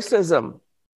 Racism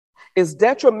is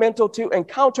detrimental to and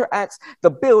counteracts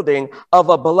the building of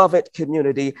a beloved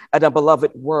community and a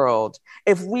beloved world.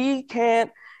 If we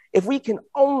can't If we can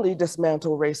only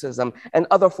dismantle racism and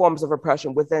other forms of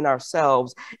oppression within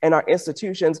ourselves and our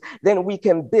institutions, then we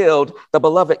can build the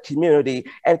beloved community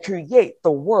and create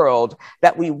the world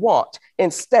that we want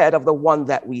instead of the one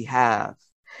that we have.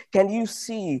 Can you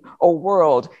see a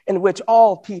world in which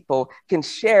all people can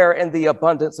share in the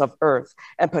abundance of earth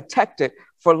and protect it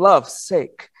for love's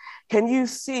sake? Can you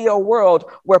see a world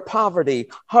where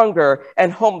poverty, hunger, and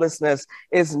homelessness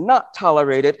is not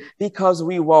tolerated because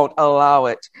we won't allow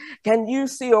it? Can you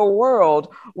see a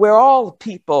world where all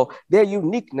people, their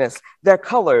uniqueness, their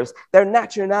colors, their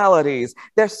nationalities,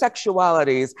 their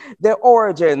sexualities, their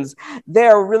origins,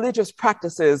 their religious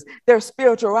practices, their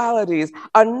spiritualities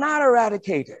are not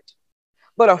eradicated,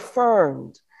 but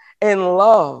affirmed in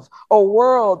love, a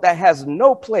world that has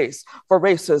no place for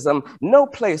racism, no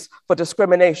place for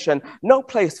discrimination, no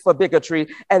place for bigotry,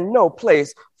 and no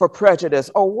place for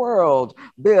prejudice, a world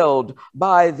built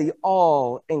by the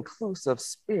all-inclusive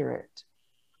spirit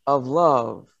of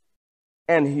love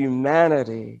and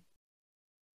humanity.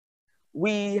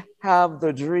 We have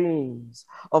the dreams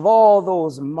of all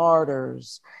those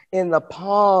martyrs in the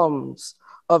palms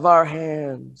of our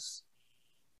hands,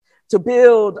 to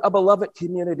build a beloved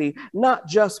community, not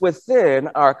just within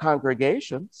our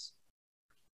congregations,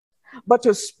 but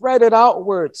to spread it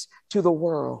outwards to the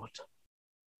world.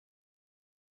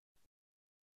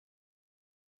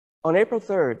 On April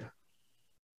 3rd,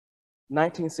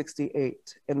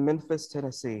 1968, in Memphis,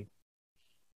 Tennessee,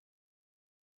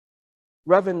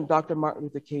 Reverend Dr. Martin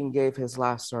Luther King gave his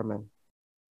last sermon,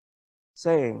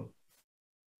 saying,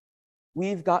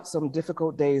 "We've got some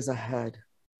difficult days ahead,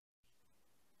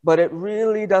 but it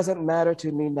really doesn't matter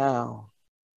to me now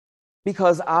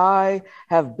because I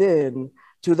have been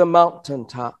to the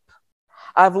mountaintop.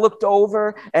 I've looked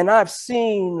over and I've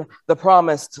seen the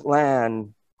promised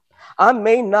land. I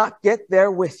may not get there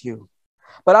with you,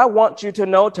 but I want you to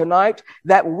know tonight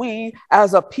that we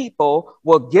as a people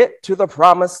will get to the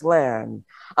promised land.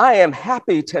 I am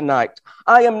happy tonight.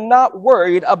 I am not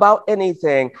worried about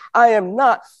anything. I am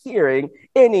not fearing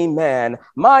any man.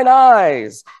 Mine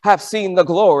eyes have seen the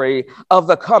glory of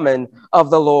the coming of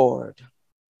the Lord."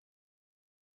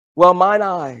 Well, mine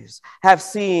eyes have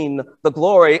seen the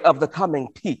glory of the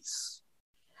coming peace,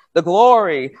 the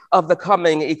glory of the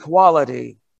coming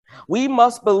equality. We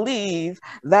must believe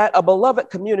that a beloved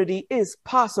community is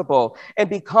possible and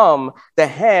become the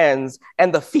hands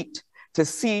and the feet to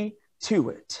see to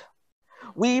it.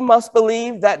 We must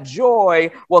believe that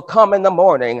joy will come in the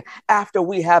morning after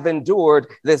we have endured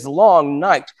this long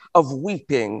night of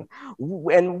weeping.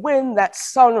 And when that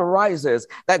sun rises,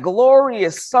 that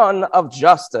glorious sun of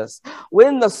justice,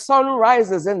 when the sun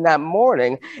rises in that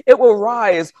morning, it will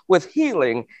rise with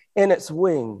healing in its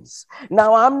wings.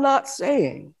 Now, I'm not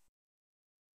saying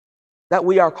that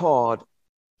we are called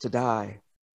to die,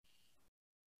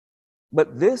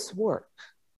 but this work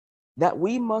that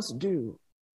we must do,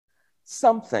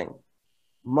 something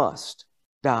must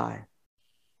die.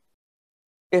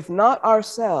 If not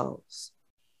ourselves,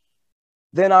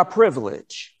 then our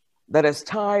privilege that is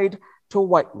tied to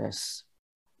whiteness,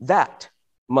 that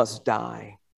must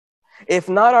die. If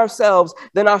not ourselves,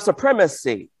 then our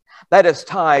supremacy that is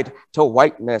tied to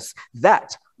whiteness,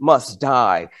 that must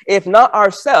die. If not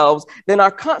ourselves, then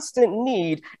our constant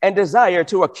need and desire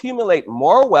to accumulate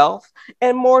more wealth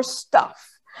and more stuff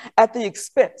at the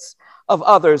expense of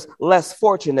others less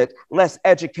fortunate, less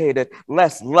educated,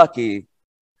 less lucky,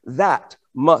 that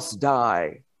must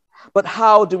die. But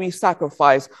how do we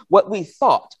sacrifice what we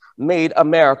thought made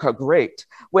America great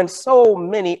when so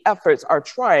many efforts are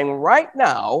trying right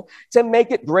now to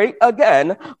make it great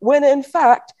again, when in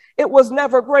fact it was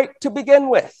never great to begin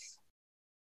with?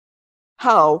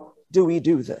 How do we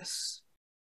do this?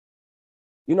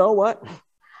 You know what?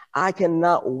 I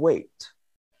cannot wait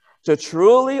to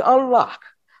truly unlock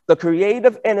the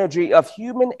creative energy of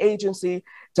human agency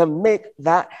to make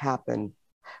that happen,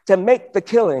 to make the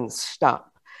killings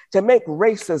stop, to make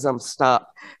racism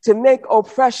stop, to make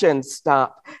oppression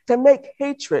stop, to make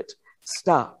hatred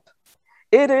stop.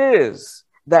 It is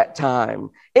that time.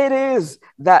 It is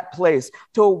that place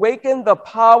to awaken the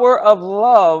power of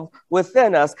love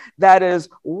within us that is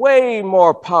way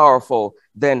more powerful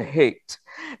than hate.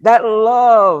 That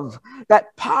love,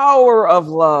 that power of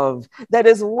love that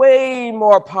is way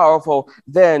more powerful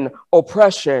than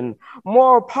oppression,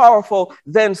 more powerful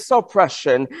than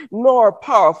suppression, more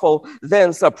powerful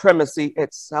than supremacy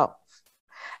itself.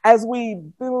 As we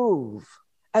move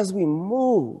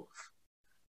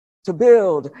to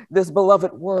build this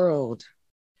beloved world,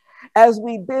 as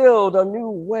we build a new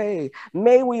way,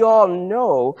 may we all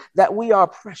know that we are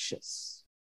precious.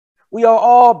 We are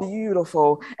all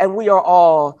beautiful and we are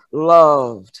all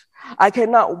loved. I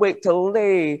cannot wait to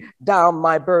lay down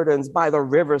my burdens by the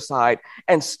riverside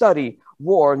and study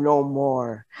war no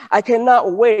more. I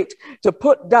cannot wait to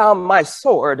put down my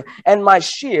sword and my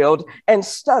shield and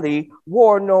study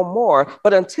war no more.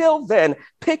 But until then,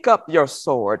 pick up your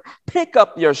sword, pick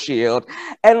up your shield,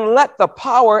 and let the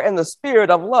power and the spirit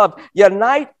of love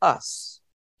unite us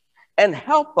and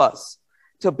help us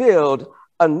to build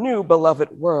a new beloved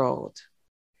world.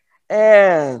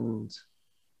 And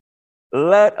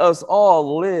let us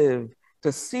all live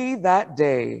to see that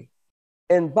day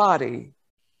in body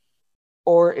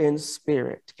or in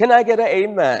spirit. Can I get an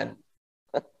amen?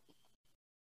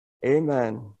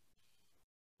 Amen.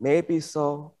 May it be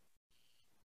so.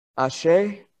 Ashe,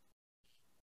 and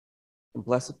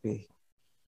blessed be.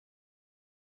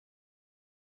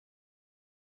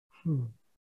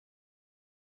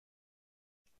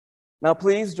 Now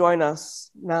please join us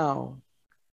now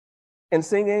in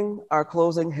singing our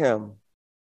closing hymn.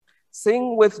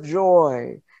 Sing with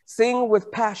joy, sing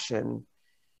with passion,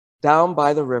 down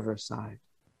by the riverside.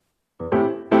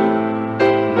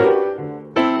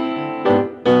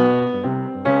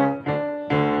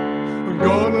 I'm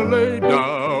gonna lay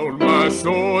down my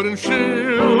sword and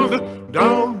shield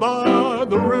down by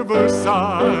the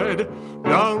riverside,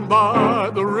 down by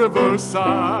the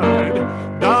riverside,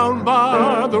 down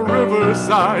by the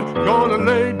riverside. Gonna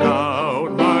lay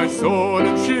down my sword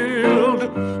and shield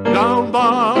down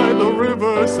by the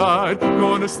riverside.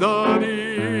 Gonna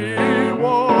study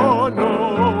war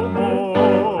no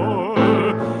more.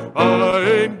 I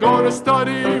ain't gonna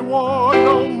study war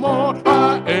no more.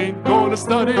 I ain't gonna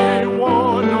study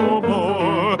war no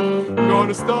more.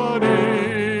 Gonna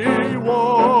study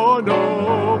war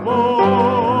no more.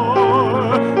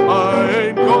 I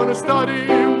ain't gonna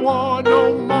study war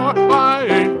no more. I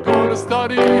ain't gonna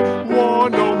study war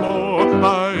no more.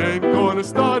 I ain't gonna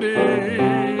study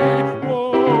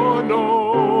war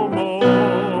no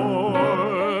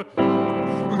more.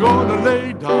 Gonna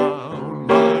lay down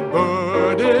my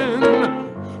burden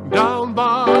down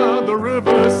by the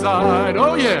riverside.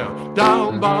 Oh yeah,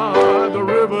 down by the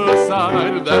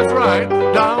riverside. That's right,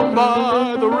 down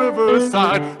by the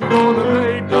riverside. Gonna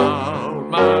lay down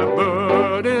my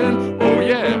burden. Oh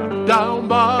yeah, down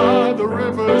by the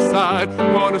riverside.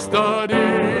 Gonna study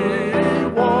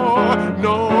war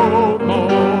no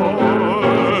more.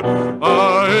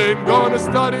 I ain't gonna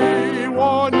study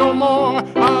war no more.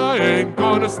 I ain't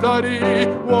gonna study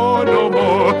war no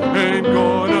more. Ain't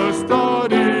gonna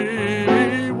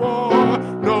study war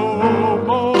no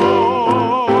more.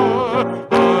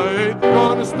 I ain't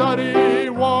gonna study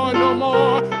war no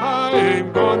more. I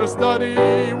ain't gonna study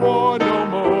war no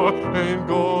more. Ain't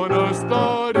gonna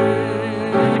study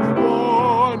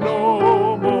war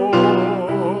no more.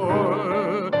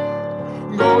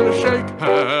 Gonna shake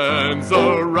hands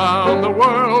around the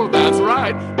world. That's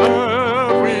right.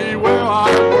 Everywhere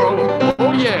I roam.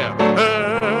 Oh yeah.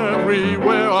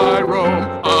 Everywhere I roam.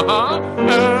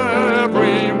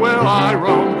 Everywhere I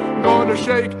roam. Gonna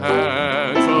shake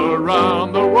hands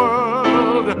around the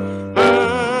world.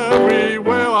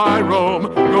 Everywhere I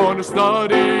roam. Gonna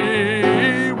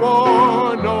study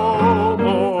war no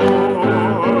more.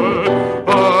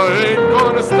 I ain't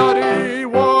gonna study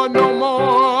war no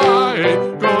more. I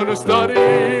ain't gonna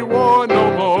study war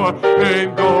no more.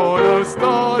 Ain't gonna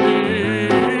study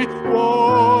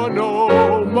war no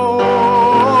more.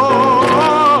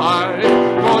 I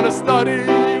ain't gonna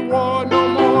study war no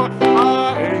more.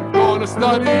 I ain't gonna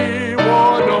study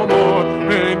war no more.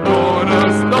 Ain't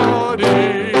gonna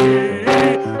study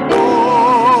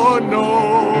war no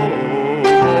more.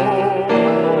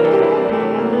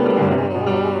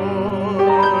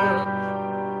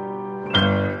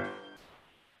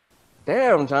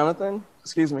 Damn, Jonathan.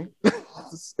 Excuse me.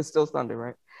 It's still Sunday,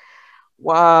 right?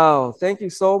 Wow, thank you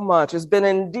so much. It's been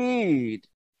indeed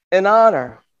an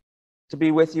honor to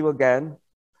be with you again.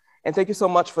 And thank you so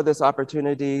much for this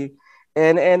opportunity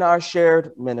and in our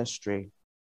shared ministry.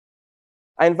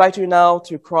 I invite you now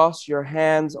to cross your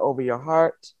hands over your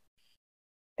heart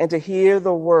and to hear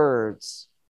the words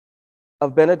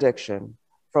of benediction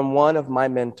from one of my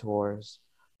mentors,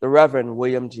 the Reverend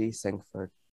William G.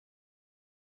 Singford.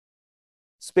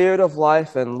 Spirit of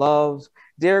life and love,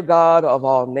 dear God of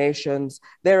all nations,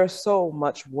 there is so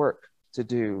much work to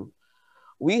do.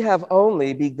 We have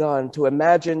only begun to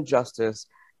imagine justice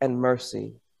and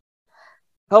mercy.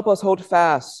 Help us hold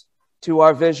fast to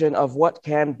our vision of what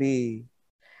can be.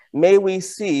 May we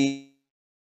see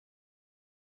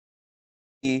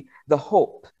the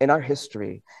hope in our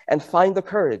history and find the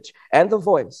courage and the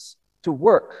voice to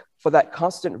work for that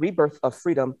constant rebirth of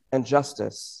freedom and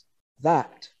justice.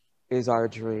 That is our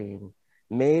dream.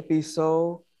 May it be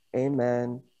so.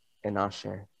 Amen and Ashe.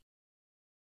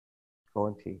 Go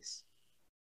in peace.